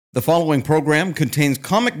The following program contains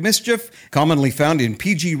comic mischief commonly found in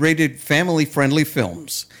PG-rated family-friendly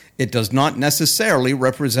films. It does not necessarily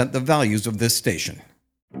represent the values of this station.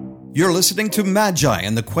 You're listening to Magi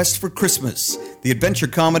and the Quest for Christmas, the adventure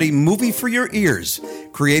comedy movie for your ears,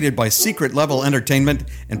 created by Secret Level Entertainment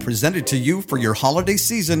and presented to you for your holiday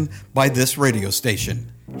season by this radio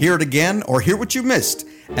station. Hear it again or hear what you missed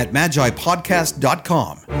at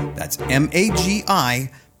MagiPodcast.com. That's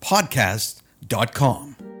MAGI podcast.com.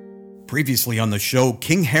 Previously on the show,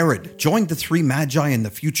 King Herod joined the three Magi in the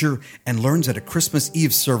future and learns at a Christmas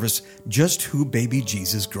Eve service just who baby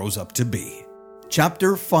Jesus grows up to be.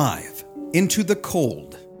 Chapter 5, Into the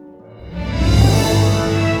Cold.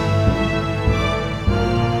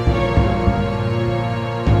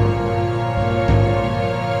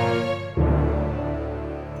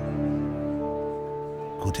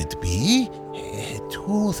 Could it be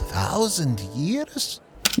 2,000 years?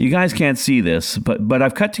 You guys can't see this, but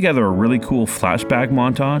I've cut together a really cool flashback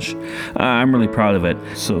montage. I'm really proud of it.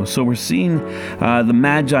 So we're seeing the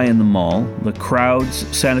Magi in the mall, the crowds,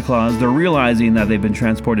 Santa Claus. They're realizing that they've been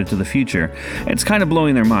transported to the future. It's kind of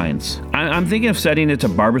blowing their minds. I'm thinking of setting it to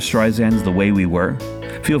Barbra Streisand's The Way We Were.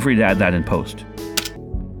 Feel free to add that in post.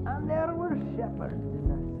 And there were shepherds in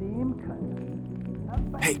the same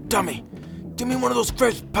country. Hey, dummy! Give me one of those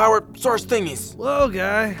fresh power source thingies. Whoa,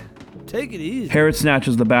 guy. Take it easy. Herod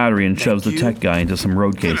snatches the battery and shoves the tech guy into some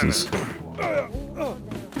road cases.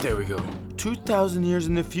 There we go. 2,000 years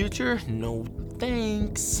in the future? No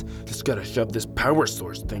thanks. Just gotta shove this power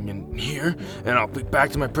source thing in here, and I'll be back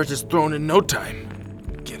to my precious throne in no time.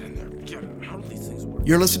 Get in there. Get in. How do these things work?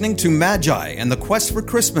 You're listening to Magi and the Quest for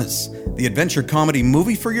Christmas, the adventure comedy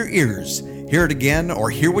movie for your ears. Hear it again or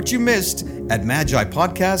hear what you missed at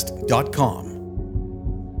MagiPodcast.com.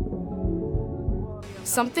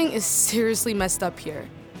 Something is seriously messed up here.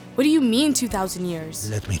 What do you mean 2,000 years?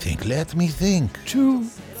 Let me think.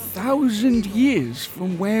 2,000 years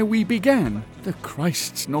from where we began. The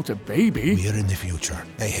Christ's not a baby. We're in the future.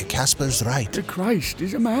 Hey, Casper's right. The Christ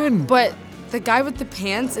is a man. But the guy with the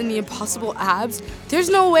pants and the impossible abs, there's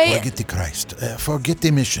no way... Forget the Christ. Forget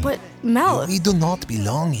the mission. But Mel... We do not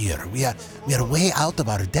belong here. We are way out of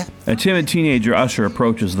our depth. A timid teenager usher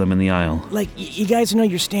approaches them in the aisle. Like, you guys know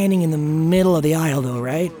you're standing in the middle of the aisle, though,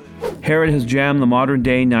 right? Herod has jammed the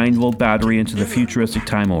modern-day 9-volt battery into the futuristic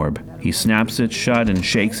time orb. He snaps it shut and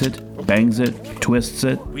shakes it, bangs it, twists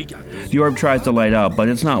it. The orb tries to light up, but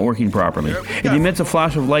it's not working properly. It emits a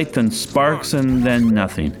flash of light, then sparks, and then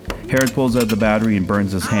nothing. Herod pulls out the battery and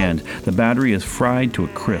burns his hand. The battery is fried to a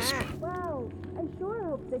crisp. Wow, I sure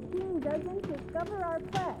hope the king doesn't discover our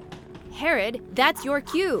quest. Herod, that's your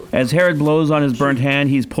cue. As Herod blows on his burnt hand,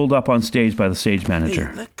 he's pulled up on stage by the stage manager.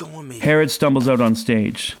 Hey, let go of me. Herod stumbles out on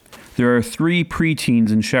stage. There are 3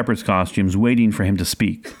 preteens in shepherd's costumes waiting for him to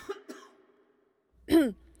speak.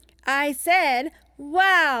 I said,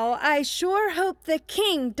 wow, I sure hope the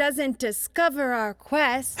king doesn't discover our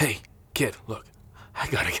quest. Hey, kid, look. I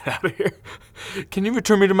gotta get out of here. Can you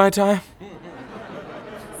return me to my time?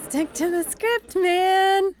 Stick to the script,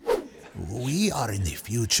 man. We are in the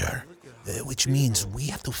future, which means we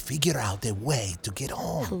have to figure out a way to get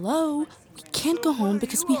home. Hello? We can't go home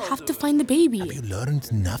because we have to find the baby. Have you learned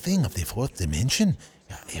nothing of the fourth dimension?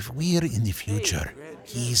 If we're in the future,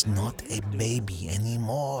 he's not a baby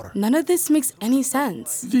anymore. None of this makes any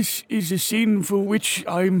sense. This is a scene for which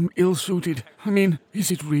I'm ill-suited. I mean, is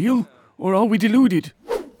it real? Or are we deluded?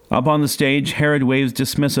 Up on the stage, Herod waves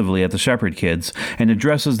dismissively at the shepherd kids and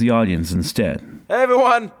addresses the audience instead. Hey,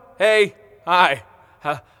 everyone. Hey. Hi.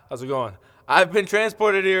 How's it going? I've been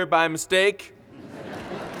transported here by mistake.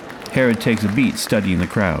 Herod takes a beat, studying the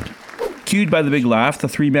crowd. Cued by the big laugh, the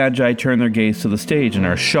 3 Magi turn their gaze to the stage and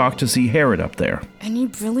are shocked to see Herod up there. Any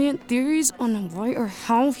brilliant theories on why or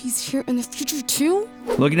how he's here in the future too?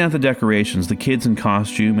 Looking at the decorations, the kids in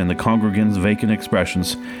costume, and the congregants' vacant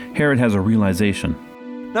expressions, Herod has a realization.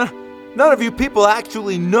 None of you people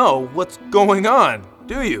actually know what's going on,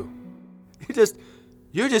 do you?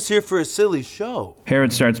 You're just here for a silly show.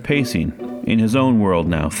 Herod starts pacing, in his own world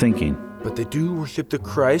now, thinking. But they do worship the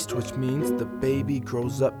Christ, which means the baby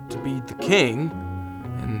grows up to be the king,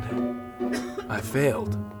 and I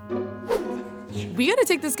failed. We gotta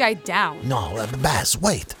take this guy down. No, Baz,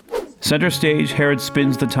 wait. Center stage, Herod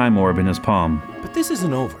spins the time orb in his palm. But this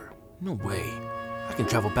isn't over. No way. I can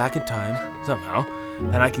travel back in time, somehow,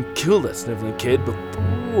 and I can kill that sniveling kid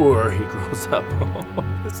before he grows up.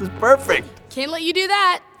 This is perfect. Can't let you do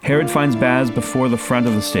that. Herod finds Baz before the front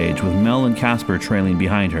of the stage, with Mel and Casper trailing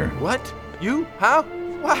behind her. What? You? How?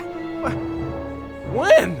 What?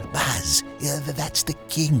 When? Baz, that's the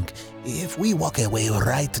king. If we walk away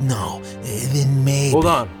right now, then maybe... Hold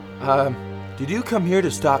on. Did you come here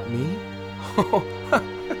to stop me? Oh,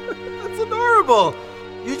 that's adorable.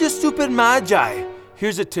 You're just stupid magi.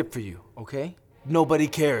 Here's a tip for you, okay? Nobody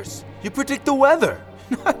cares. You predict the weather.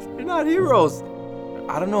 You're not heroes.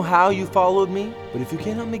 I don't know how you followed me, but if you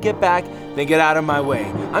can't help me get back, then get out of my way.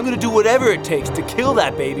 I'm gonna do whatever it takes to kill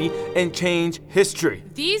that baby and change history.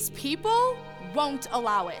 These people won't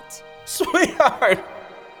allow it. Sweetheart!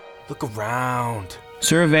 Look around.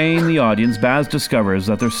 Surveying the audience, Baz discovers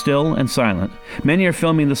that they're still and silent. Many are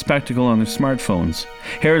filming the spectacle on their smartphones.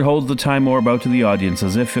 Herod holds the Time Orb out to the audience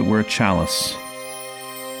as if it were a chalice.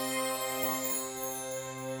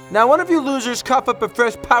 Now, one of you losers cough up a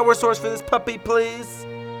fresh power source for this puppy, please.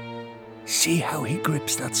 See how he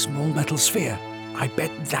grips that small metal sphere? I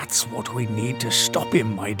bet that's what we need to stop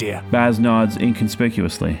him, my dear. Baz nods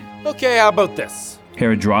inconspicuously. Okay, how about this?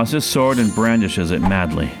 Herod draws his sword and brandishes it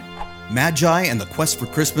madly. Magi and the Quest for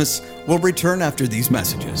Christmas will return after these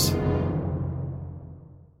messages.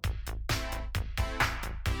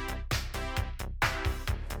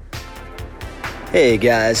 Hey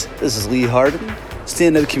guys, this is Lee Hardin,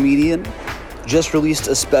 stand-up comedian. Just released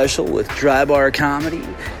a special with Dry Bar Comedy,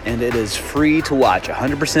 and it is free to watch,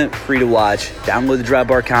 100% free to watch. Download the Dry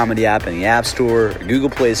Bar Comedy app in the App Store or Google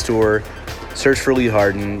Play Store. Search for Lee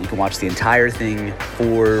Hardin. You can watch the entire thing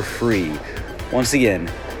for free. Once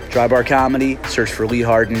again, Dry Bar Comedy, search for Lee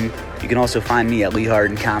Hardin. You can also find me at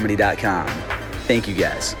leehardincomedy.com. Thank you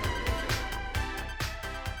guys.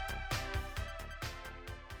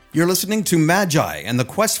 You're listening to Magi and the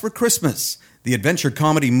Quest for Christmas, the adventure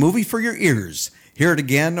comedy movie for your ears. Hear it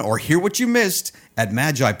again or hear what you missed at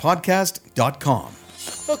magipodcast.com.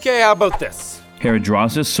 Okay, how about this? Herod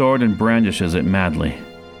draws his sword and brandishes it madly.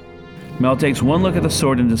 Mel takes one look at the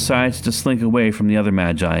sword and decides to slink away from the other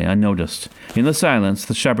Magi unnoticed. In the silence,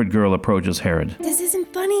 the shepherd girl approaches Herod. This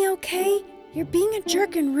isn't funny, okay? You're being a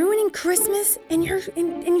jerk and ruining Christmas, and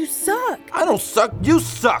you suck. I don't suck, you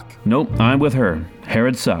suck. Nope, I'm with her.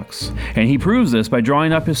 Herod sucks. And he proves this by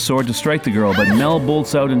drawing up his sword to strike the girl, but Mel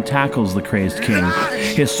bolts out and tackles the crazed king.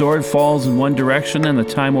 His sword falls in one direction and the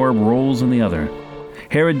Time Orb rolls in the other.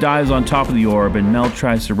 Herod dives on top of the orb and Mel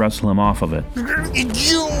tries to wrestle him off of it.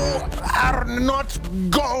 You are not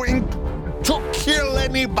going to kill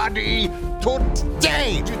anybody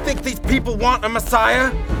today. Do you think these people want a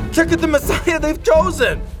messiah? Check out the messiah they've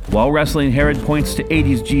chosen. While wrestling, Herod points to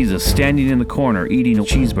 80s Jesus standing in the corner eating a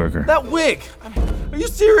cheeseburger. That wig! Are you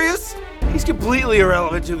serious? He's completely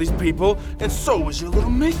irrelevant to these people, and so is your little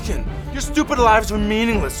mission. Your stupid lives are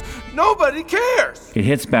meaningless. Nobody cares. It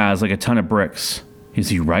hits Baz like a ton of bricks. Is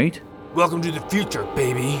he right? Welcome to the future,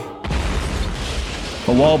 baby.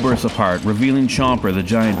 A wall bursts apart, revealing Chomper, the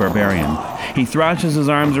giant barbarian. He thrashes his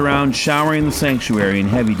arms around, showering the sanctuary in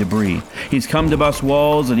heavy debris. He's come to bust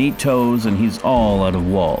walls and eat toes, and he's all out of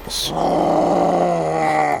walls.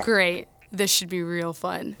 Great. This should be real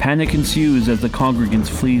fun. Panic ensues as the congregants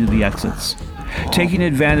flee to the exits. Taking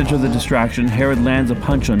advantage of the distraction, Herod lands a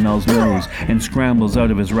punch on Mel's nose and scrambles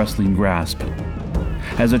out of his wrestling grasp.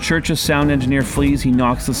 As the church's sound engineer flees, he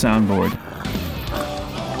knocks the soundboard.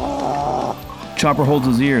 Chomper holds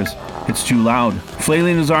his ears. It's too loud.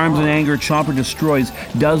 Flailing his arms in anger, Chomper destroys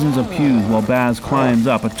dozens of pews while Baz climbs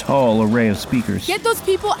up a tall array of speakers. Get those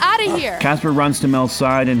people out of here! Casper runs to Mel's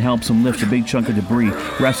side and helps him lift a big chunk of debris,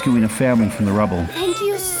 rescuing a family from the rubble. Thank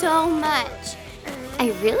you so much.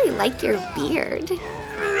 I really like your beard.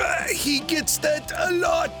 He gets that a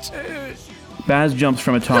lot. Baz jumps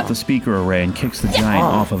from atop the speaker array and kicks the giant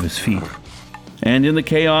off of his feet. And in the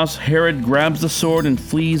chaos, Herod grabs the sword and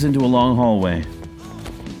flees into a long hallway.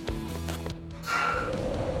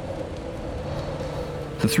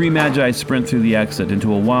 The three Magi sprint through the exit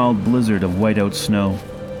into a wild blizzard of whiteout snow.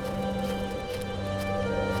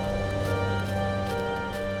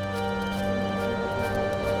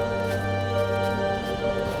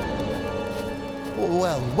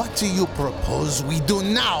 Well, what do you propose we do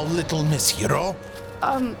now, little Miss Hero?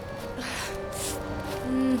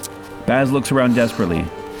 Baz looks around desperately.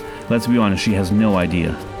 Let's be honest, she has no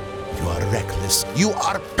idea. You are reckless. You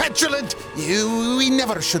are petulant. We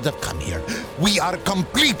never should have come here. We are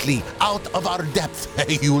completely out of our depth.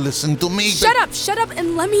 You listen to me. Shut up,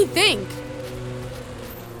 and let me think.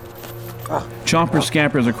 Chomper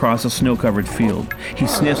scampers across a snow-covered field. He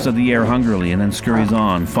sniffs at the air hungrily and then scurries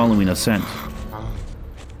on, following a scent.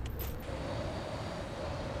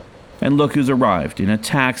 And look who's arrived, in a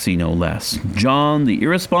taxi no less. John, the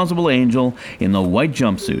irresponsible angel, in the white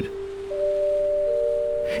jumpsuit.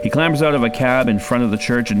 He clambers out of a cab in front of the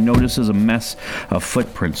church and notices a mess of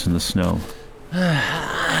footprints in the snow.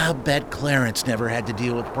 bet Clarence never had to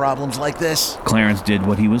deal with problems like this. Clarence did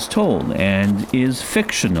what he was told, and is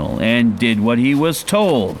fictional, and did what he was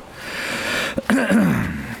told.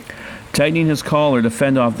 Tightening his collar to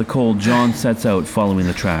fend off the cold, John sets out following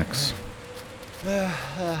the tracks.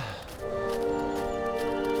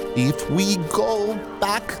 If we go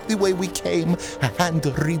back the way we came and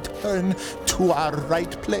return to our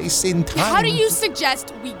right place in time... How do you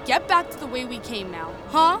suggest we get back to the way we came now,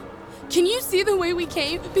 huh? Can you see the way we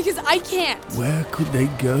came? Because I can't. Where could they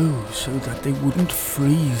go so that they wouldn't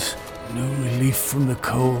freeze? No relief from the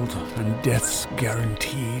cold, and death's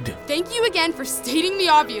guaranteed. Thank you again for stating the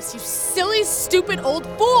obvious, you silly, stupid old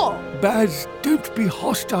fool! Baz, don't be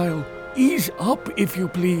hostile. Ease up, if you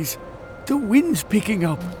please. The wind's picking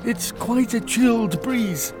up. It's quite a chilled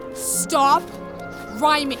breeze. Stop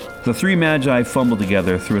rhyming. The three magi fumble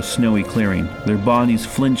together through a snowy clearing, their bodies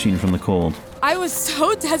flinching from the cold. I was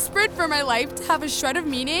so desperate for my life to have a shred of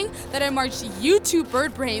meaning that I marched you two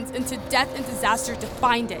bird brains into death and disaster to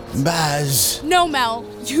find it. Baz! No, Mel,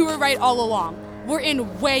 you were right all along. We're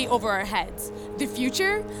in way over our heads. The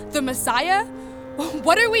future? The Messiah?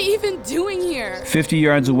 What are we even doing here? 50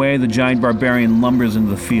 yards away, the giant barbarian lumbers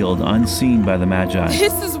into the field, unseen by the magi.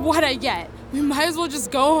 This is what I get. We might as well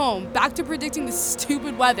just go home, back to predicting the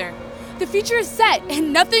stupid weather. The future is set,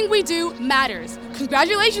 and nothing we do matters.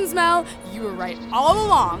 Congratulations, Mel. You were right all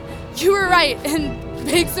along. You were right, and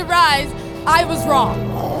big surprise, I was wrong.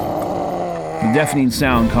 The deafening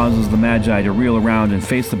sound causes the magi to reel around and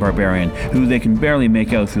face the barbarian, who they can barely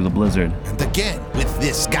make out through the blizzard. And again with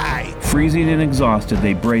this guy. Freezing and exhausted,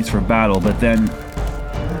 they brace for battle, but then...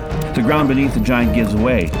 the ground beneath the giant gives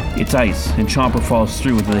way. It's ice, and Chomper falls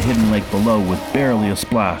through into the hidden lake below with barely a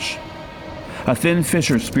splash. A thin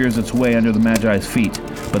fissure spears its way under the Magi's feet,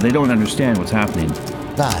 but they don't understand what's happening.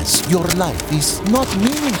 Baz, your life is not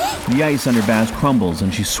meaningful. The ice under Baz crumbles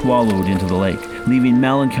and she's swallowed into the lake, leaving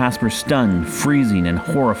Mel and Casper stunned, freezing, and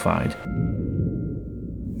horrified.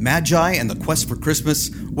 Magi and the Quest for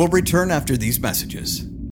Christmas will return after these messages.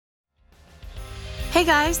 Hey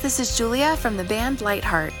guys, this is Julia from the band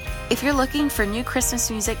Lightheart. If you're looking for new Christmas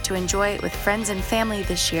music to enjoy with friends and family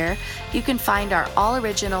this year, you can find our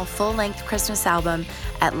all-original full-length Christmas album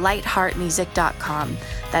at lightheartmusic.com.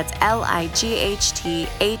 That's LIGHTHART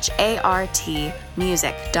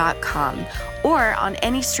music.com, or on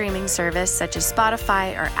any streaming service such as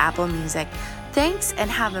Spotify or Apple Music. Thanks, and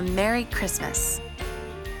have a Merry Christmas.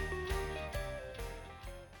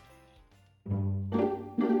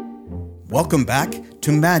 Welcome back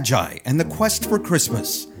to Magi and the Quest for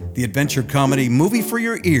Christmas, the adventure comedy movie for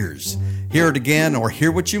your ears. Hear it again or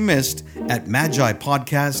hear what you missed at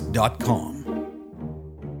magipodcast.com.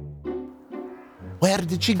 Where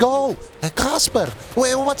did she go? Casper,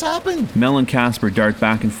 what's happened? Mel and Casper dart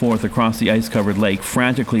back and forth across the ice-covered lake,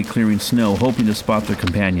 frantically clearing snow, hoping to spot their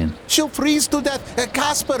companion. She'll freeze to death.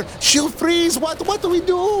 Casper, she'll freeze. What do we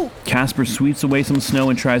do? Casper sweeps away some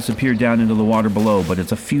snow and tries to peer down into the water below, but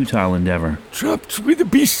it's a futile endeavor. Trapped with the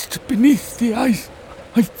beast beneath the ice.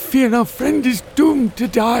 I fear our friend is doomed to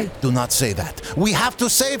die. Do not say that. We have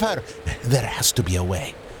to save her. There has to be a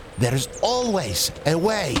way. There's always a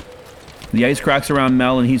way. The ice cracks around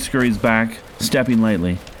Mel and he scurries back, stepping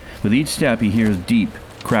lightly. With each step, he hears deep,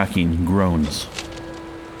 cracking groans.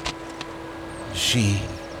 She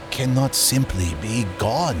cannot simply be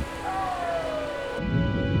gone.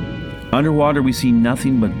 Underwater, we see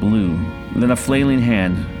nothing but blue. Then a flailing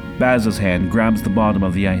hand, Baz's hand, grabs the bottom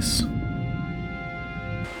of the ice.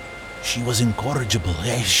 She was incorrigible.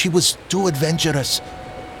 She was too adventurous.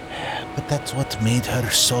 But that's what made her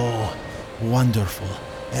so wonderful.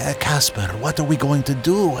 Casper, what are we going to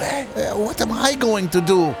do? What am I going to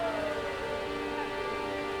do?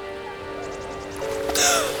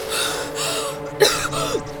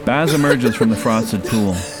 Baz emerges from the frosted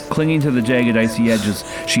pool. Clinging to the jagged icy edges,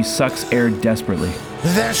 she sucks air desperately.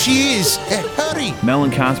 There she is! Hurry! Mel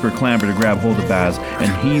and Casper clamber to grab hold of Baz and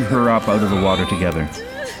heave her up out of the water together.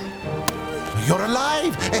 You're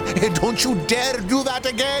alive! Don't you dare do that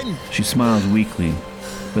again! She smiles weakly,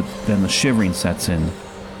 but then the shivering sets in.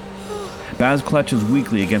 Baz clutches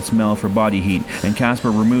weakly against Mel for body heat, and Casper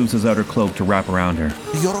removes his outer cloak to wrap around her.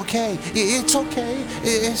 You're okay. It's okay.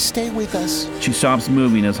 Stay with us. She stops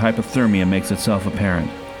moving as hypothermia makes itself apparent.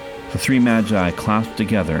 The three magi clasp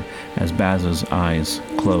together as Baz's eyes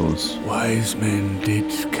close. Wise men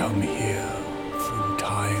did come here from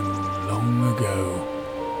time long ago.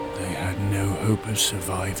 They had no hope of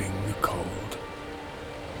surviving the cold.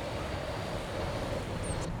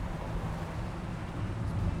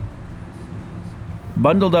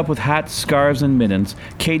 Bundled up with hats, scarves, and mittens,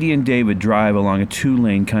 Katie and David drive along a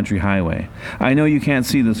 2-lane country highway. I know you can't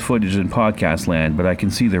see this footage in podcast land, but I can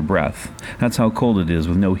see their breath. That's how cold it is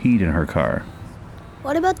with no heat in her car.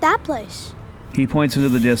 What about that place? He points into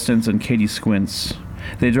the distance and Katie squints.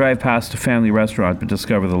 They drive past a family restaurant but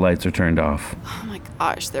discover the lights are turned off. Oh my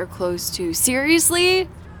gosh, they're closed too. Seriously?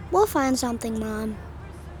 We'll find something, Mom.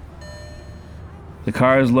 The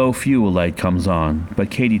car's low fuel light comes on,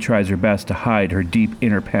 but Katie tries her best to hide her deep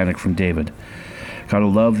inner panic from David. Gotta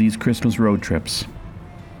love these Christmas road trips.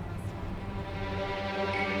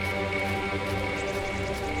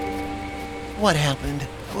 What happened?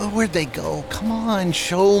 Where'd they go? Come on,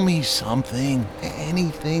 show me something.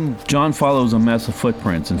 Anything. John follows a mess of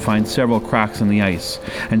footprints and finds several cracks in the ice,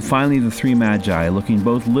 and finally the 3 magi, looking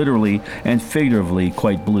both literally and figuratively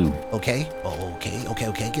quite blue. Okay.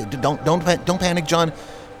 Don't panic, John.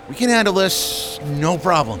 We can handle this. No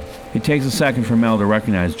problem. It takes a second for Mel to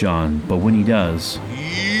recognize John, but when he does...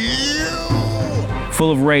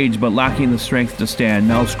 Full of rage but lacking the strength to stand,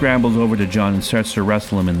 Mel scrambles over to John and starts to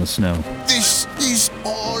wrestle him in the snow. This is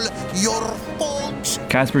all your fault.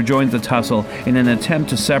 Casper joins the tussle in an attempt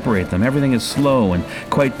to separate them. Everything is slow and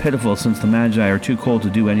quite pitiful since the Magi are too cold to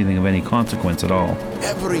do anything of any consequence at all.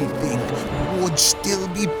 Everything would still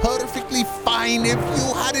be perfectly fine if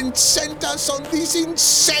you hadn't sent us on this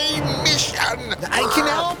insane mission. I can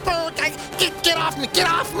help her. Get off me. Get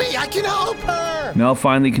off me. I can help her. Mel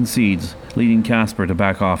finally concedes, leading Casper to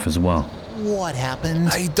back off as well. What happened?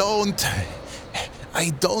 I don't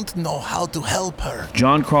know how to help her.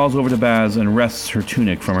 John crawls over to Baz and wrests her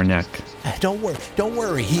tunic from her neck. Don't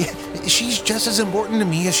worry. She's just as important to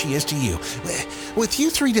me as she is to you. With you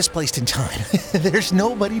 3 displaced in time, there's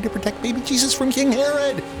nobody to protect baby Jesus from King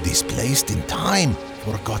Herod. Displaced in time.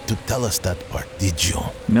 Forgot to tell us that part, did you?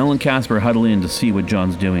 Mel and Casper huddle in to see what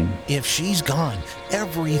John's doing. If she's gone,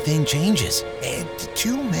 everything changes.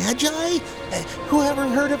 2 magi? Who ever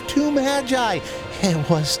heard of 2 magi? It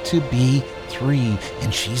was to be 3,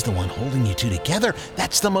 and she's the one holding you 2 together.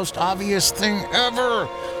 That's the most obvious thing ever.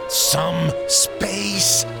 Some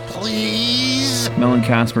space, please. Mel and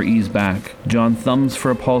Casper ease back. John thumbs for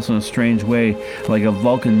a pulse in a strange way, like a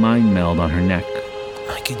Vulcan mind meld on her neck.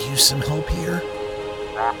 I could use some help here.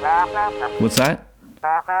 What's that?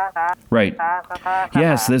 Right.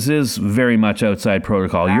 Yes, this is very much outside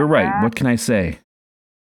protocol. You're right. What can I say?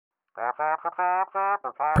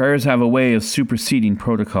 Prayers have a way of superseding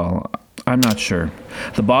protocol. I'm not sure.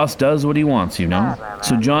 The boss does what he wants, you know?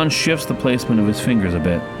 So John shifts the placement of his fingers a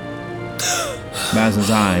bit. Baz's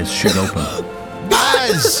eyes shoot open.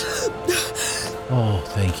 Baz! Oh,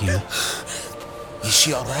 thank you. Is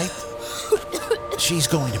she all right? She's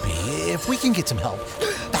going to be. If we can get some help.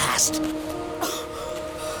 Fast!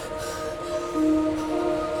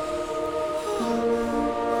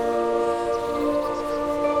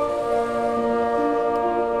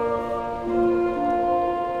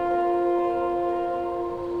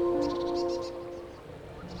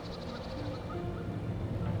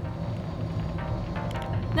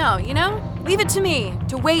 No, leave it to me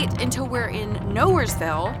to wait until we're in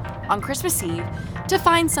Nowheresville on Christmas Eve to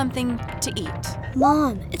find something to eat.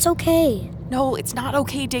 Mom, it's okay. No, it's not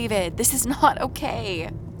okay, David. This is not okay.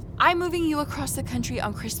 I'm moving you across the country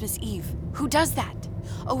on Christmas Eve. Who does that?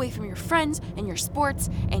 Away from your friends and your sports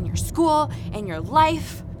and your school and your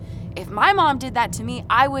life. If my mom did that to me,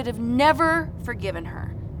 I would have never forgiven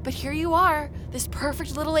her. But here you are, this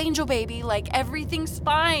perfect little angel baby, like everything's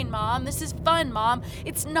fine, Mom. This is fun, Mom.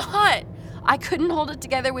 It's not. I couldn't hold it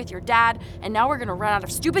together with your dad, and now we're gonna run out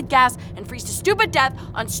of stupid gas and freeze to stupid death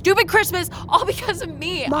on stupid Christmas, all because of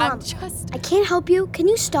me. Mom, I can't help you. Can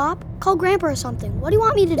you stop? Call Grandpa or something. What do you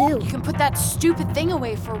want me to do? You can put that stupid thing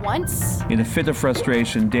away for once. In a fit of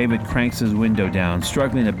frustration, David cranks his window down,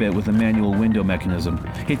 struggling a bit with the manual window mechanism.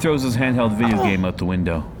 He throws his handheld video game out the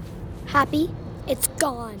window. Happy? It's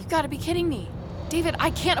gone. You gotta be kidding me. David, I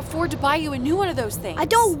can't afford to buy you a new one of those things. I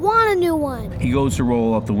don't want a new one. He goes to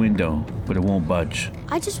roll up the window, but it won't budge.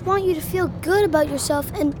 I just want you to feel good about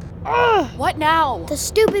yourself and... What now? The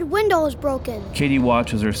stupid window is broken. Katie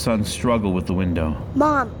watches her son struggle with the window.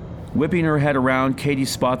 Mom. Whipping her head around, Katie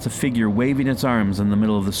spots a figure waving its arms in the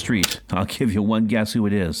middle of the street. I'll give you one guess who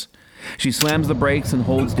it is. She slams the brakes and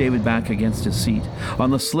holds David back against his seat. On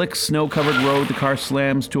the slick, snow-covered road, the car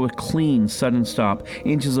slams to a clean, sudden stop,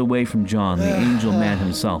 inches away from John, the angel man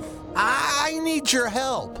himself. I need your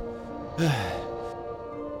help.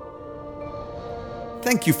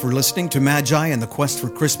 Thank you for listening to Magi and the Quest for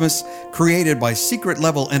Christmas, created by Secret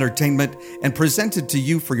Level Entertainment and presented to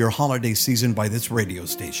you for your holiday season by this radio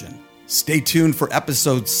station. Stay tuned for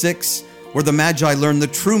episode 6, where the Magi learn the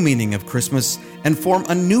true meaning of Christmas and form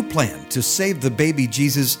a new plan to save the baby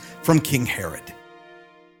Jesus from King Herod.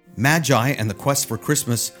 Magi and the Quest for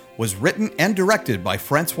Christmas was written and directed by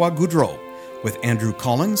Francois Goudreau, with Andrew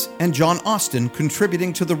Collins and John Austin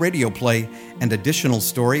contributing to the radio play, and additional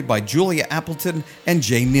story by Julia Appleton and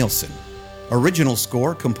Jay Nielsen. Original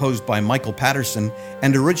score composed by Michael Patterson,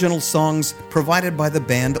 and original songs provided by the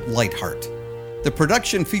band Lightheart. The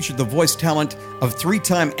production featured the voice talent of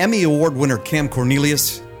 3-time Emmy Award winner Cam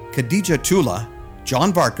Cornelius, Khadija Tula,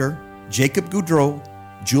 John Barker, Jacob Goudreau,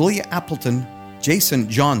 Julia Appleton, Jason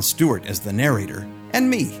John Stewart as the narrator, and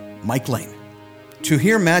me, Mike Lane. To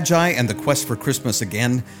hear Magi and the Quest for Christmas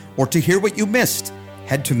again, or to hear what you missed,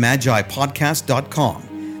 head to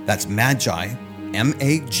magipodcast.com. That's Magi,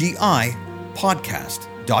 M-A-G-I,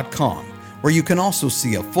 podcast.com, where you can also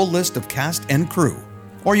see a full list of cast and crew.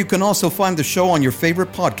 Or you can also find the show on your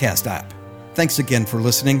favorite podcast app. Thanks again for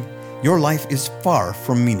listening. Your life is far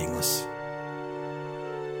from meaningless.